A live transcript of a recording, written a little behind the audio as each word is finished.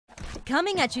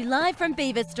Coming at you live from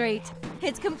Beaver Street.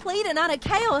 It's complete and utter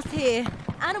chaos here.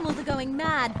 Animals are going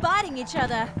mad, biting each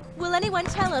other. Will anyone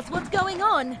tell us what's going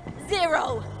on?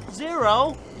 Zero.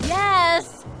 Zero?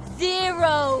 Yes,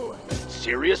 zero.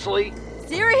 Seriously?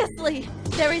 Seriously,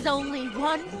 there is only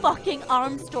one fucking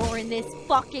arms store in this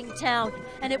fucking town,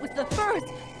 and it was the first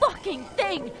fucking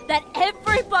thing that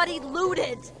everybody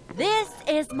looted. This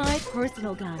is my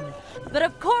personal gun, but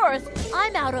of course,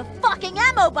 I'm out of fucking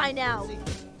ammo by now.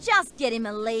 Just get him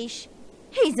a leash.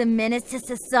 He's a menace to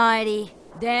society.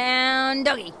 Down,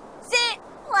 doggy. Sit,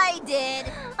 play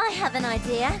dead. I have an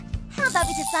idea. How about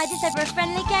we decide this over a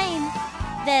friendly game?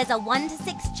 There's a 1 to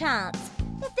 6 chance.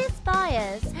 If this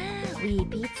fires, we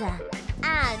eat pizza.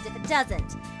 And if it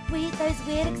doesn't, we eat those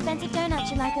weird expensive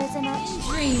donuts you like oh so much. In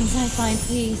dreams I find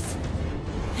peace.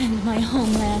 And my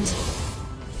homeland.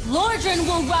 Lordran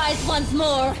will rise once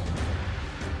more!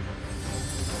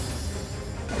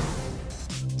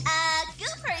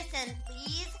 Goo person,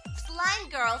 please. Slime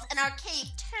girl's an archaic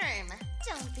term.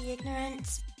 Don't be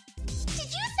ignorant. Did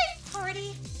you say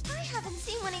party? I haven't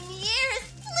seen one in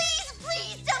years. Please,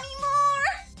 please, tell me more!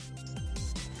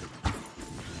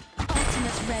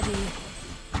 Ultimate ready.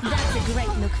 That's a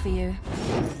great look for you.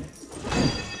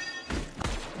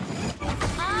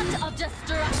 Art of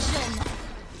destruction!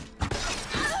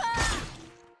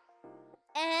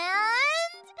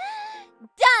 And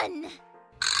done!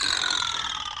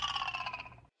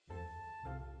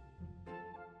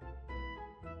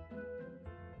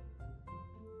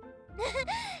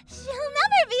 She'll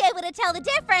never be able to tell the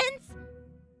difference.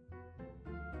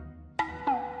 Oh,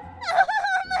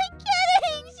 am I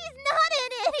kidding? She's not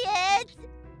an idiot.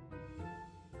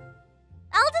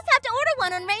 I'll just have to order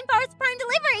one on Rainforest Prime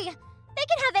Delivery. They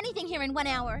can have anything here in 1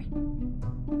 hour.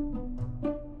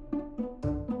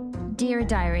 Dear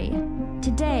Diary,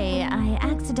 today I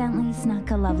accidentally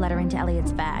snuck a love letter into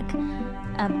Elliot's bag.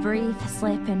 A brief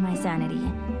slip in my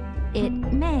sanity. It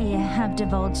may have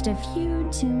divulged a few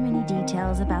too many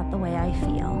details about the way I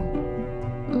feel.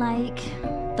 Like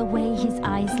the way his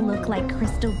eyes look like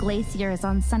crystal glaciers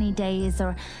on sunny days,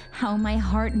 or how my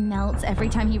heart melts every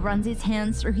time he runs his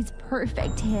hands through his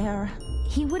perfect hair.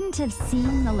 He wouldn't have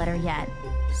seen the letter yet,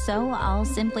 so I'll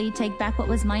simply take back what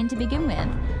was mine to begin with.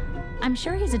 I'm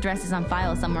sure his address is on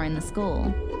file somewhere in the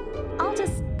school. I'll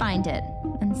just find it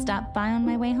and stop by on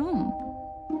my way home.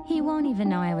 He won't even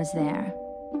know I was there.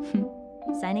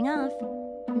 Signing off,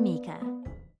 Mika.